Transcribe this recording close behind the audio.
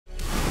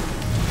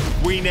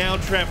We now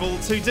travel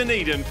to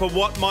Dunedin for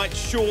what might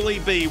surely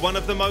be one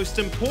of the most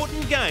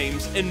important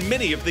games in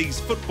many of these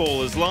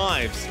footballers'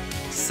 lives.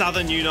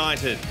 Southern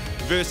United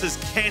versus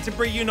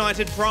Canterbury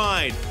United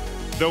Pride.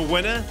 The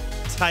winner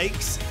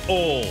takes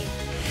all.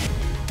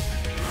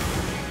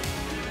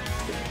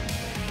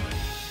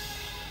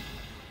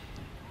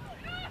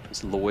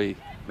 Loy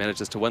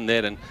manages to win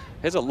that and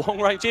has a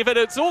long-range effort.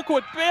 It's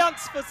awkward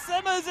bounce for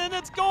Simmers and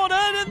it's gone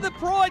in, and the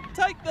Pride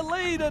take the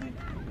lead in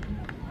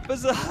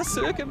bizarre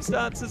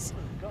circumstances.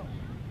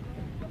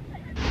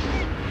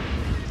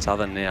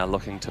 Southern now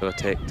looking to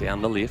attack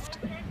down the left.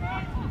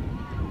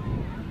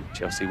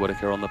 Chelsea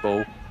Whittaker on the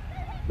ball.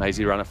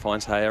 Maisie Runner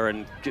finds Hayer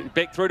and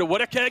back through to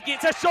Whittaker,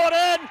 gets a shot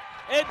in,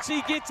 and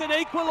she gets an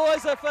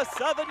equaliser for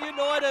Southern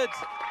United.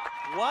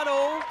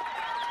 1-1.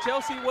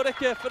 Chelsea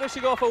Whittaker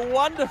finishing off a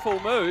wonderful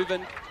move,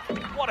 and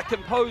what a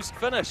composed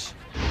finish.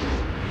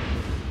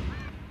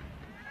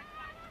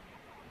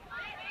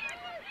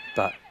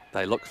 But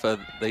they look for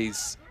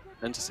these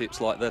intercepts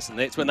like this, and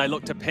that's when they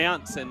look to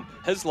pounce. And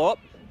Hislop,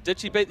 did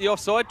she beat the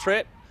offside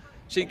trap?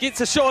 She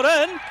gets a shot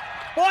in,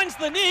 finds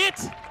the net.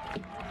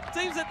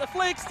 Seems that the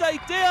flag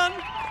stayed down,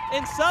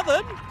 and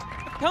Southern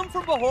come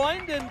from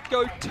behind and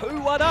go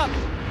 2-1 up.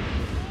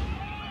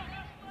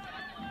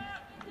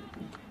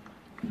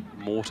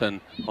 Morton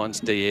finds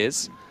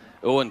Diaz.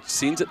 Oh, and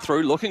sends it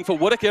through, looking for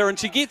Whittaker, and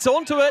she gets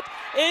onto it,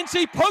 and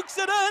she pokes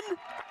it in.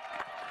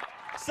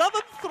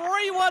 Southern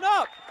 3-1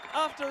 up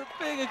after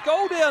being a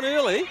goal down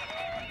early.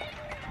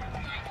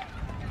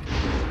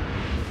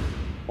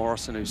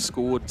 Morrison, who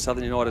scored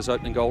Southern United's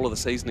opening goal of the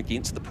season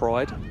against the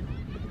Pride.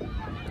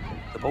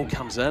 The ball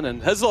comes in,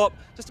 and Hislop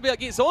just about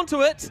gets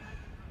onto it.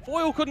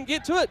 Foyle couldn't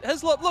get to it.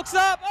 Hislop looks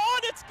up, oh,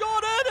 and it's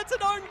gone in. It's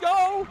an own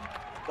goal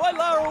by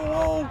Lara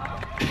Wall.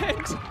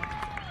 And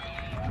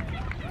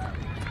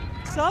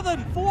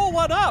Southern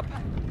 4-1 up.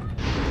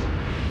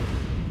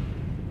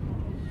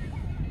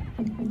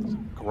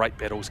 Great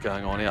battles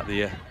going on out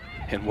there.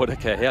 And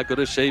Whittaker, how good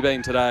has she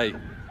been today?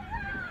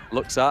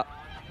 Looks up,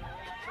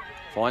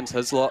 finds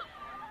Hislop,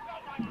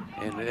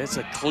 and it's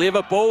a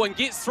clever ball and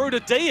gets through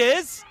to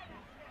Diaz.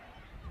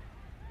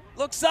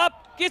 Looks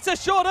up, gets a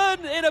shot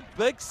in, and a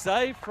big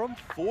save from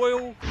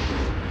Foyle.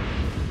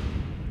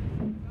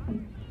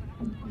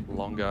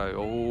 Longo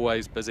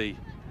always busy,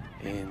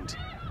 and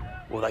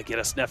will they get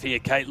a sniff here?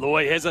 Kate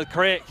Loy has a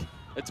crack.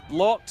 It's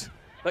blocked,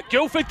 but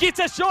Guildford gets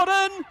a shot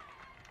in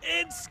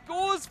and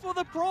scores for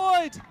the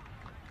Pride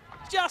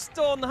just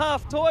on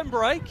half-time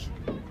break.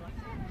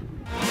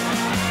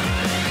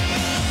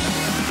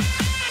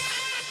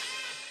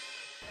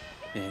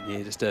 And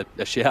yeah, just a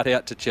shout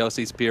out to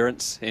Chelsea's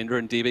parents, Andrew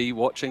and Debbie,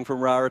 watching from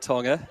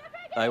Rarotonga.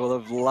 They will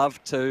have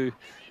loved to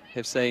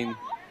have seen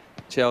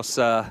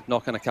Chelsea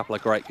knock in a couple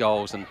of great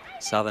goals, and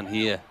Southern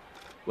here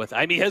with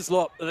Amy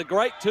Hislop with a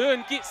great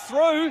turn, gets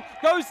through,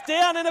 goes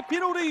down, and a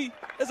penalty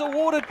is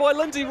awarded by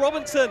Lindsay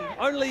Robinson.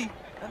 Only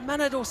a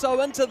minute or so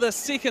into the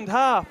second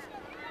half.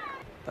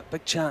 But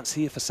big chance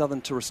here for Southern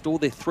to restore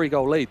their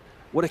 3-goal lead.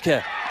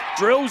 Whittaker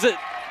drills it,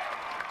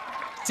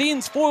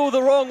 sends Foyle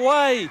the wrong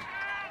way.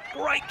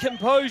 Great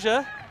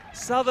composure.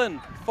 Southern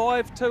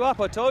 5-2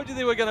 up. I told you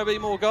there were going to be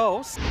more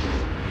goals.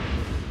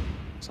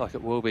 Looks like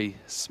it will be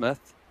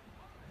Smith.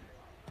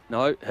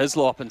 No,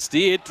 Hislop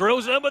instead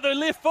drills it in with her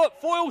left foot.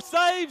 Foyle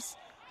saves.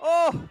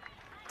 Oh,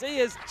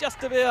 Diaz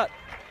just about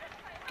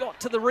got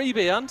to the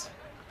rebound.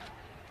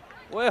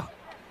 Well,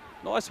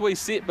 nice wee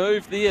set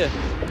move there.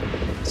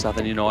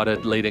 Southern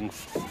United leading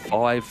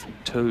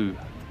 5-2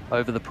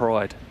 over the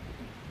Pride.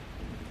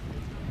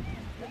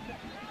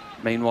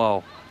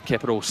 Meanwhile,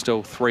 Capital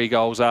still 3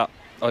 goals up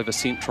over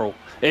Central.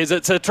 As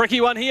it's a tricky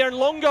one here, and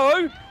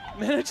Longo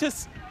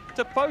manages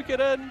to poke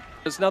it in.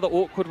 It's another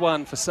awkward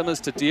one for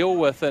Simmers to deal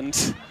with,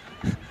 and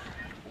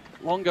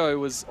Longo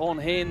was on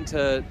hand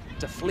to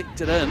deflect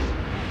it in.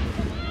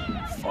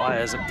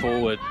 Fires it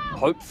forward,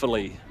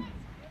 hopefully.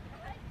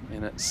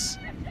 And it's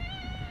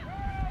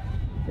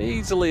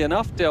easily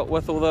enough dealt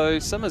with, although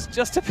Simmers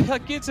just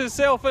about gets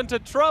herself into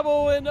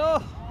trouble, and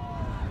oh,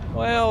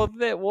 well,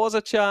 that was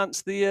a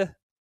chance there.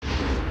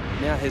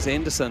 Now has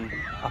Anderson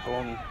up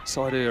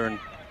alongside her, and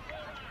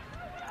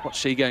what's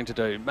she going to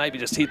do? Maybe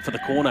just head for the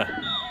corner.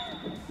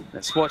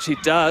 That's what she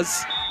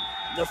does.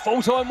 The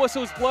full-time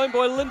whistle's blown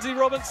by Lindsay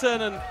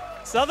Robinson, and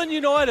Southern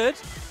United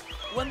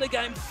win the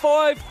game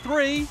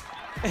 5-3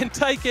 and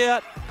take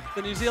out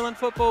the New Zealand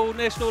Football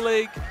National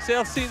League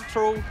South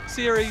Central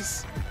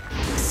Series.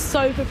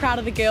 Super proud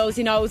of the girls.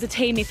 You know, it was a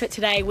team effort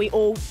today. We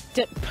all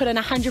put in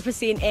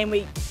 100% and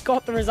we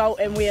got the result,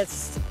 and we're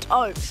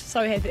stoked,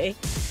 so happy.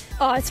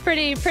 Oh, it's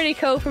pretty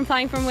cool from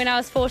playing from when I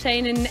was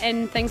 14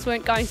 and things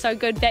weren't going so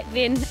good back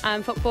then,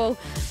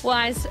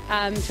 football-wise.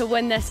 To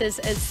win this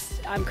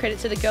is credit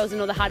to the girls and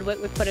all the hard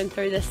work we've put in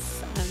through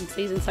this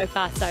season so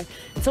far. So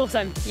it's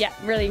awesome. Yeah,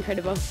 really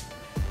incredible.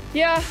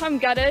 Yeah, I'm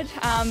gutted,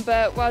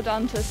 but well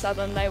done to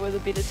Southern. They were the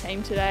better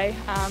team today.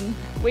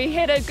 We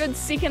had a good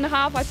second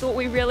half. I thought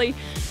we really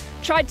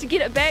tried to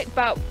get it back,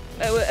 but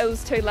it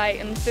was too late.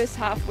 In the first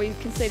half, we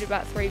conceded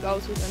about 3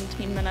 goals within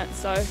 10 minutes,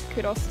 so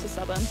kudos to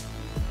Southern.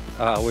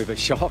 We're a bit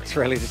shocked,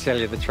 really, to tell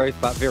you the truth,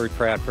 but very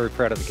proud of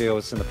the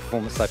girls and the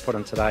performance they put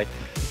in today.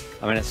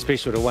 I mean, it's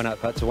special to win it,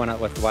 but to win it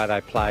with the way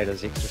they played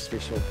is extra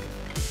special.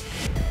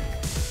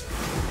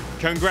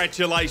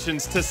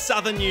 Congratulations to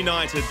Southern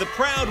United, the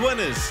proud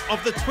winners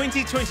of the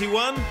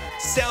 2021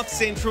 South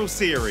Central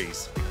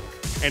Series.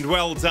 And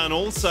well done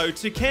also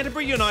to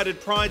Canterbury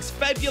United Pride's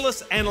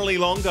fabulous Annalie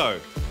Longo,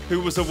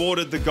 who was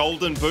awarded the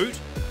Golden Boot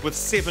with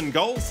 7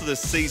 goals this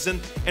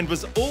season and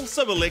was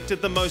also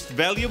elected the most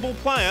valuable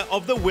player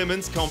of the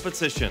women's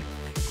competition.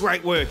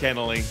 Great work,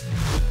 Annalie.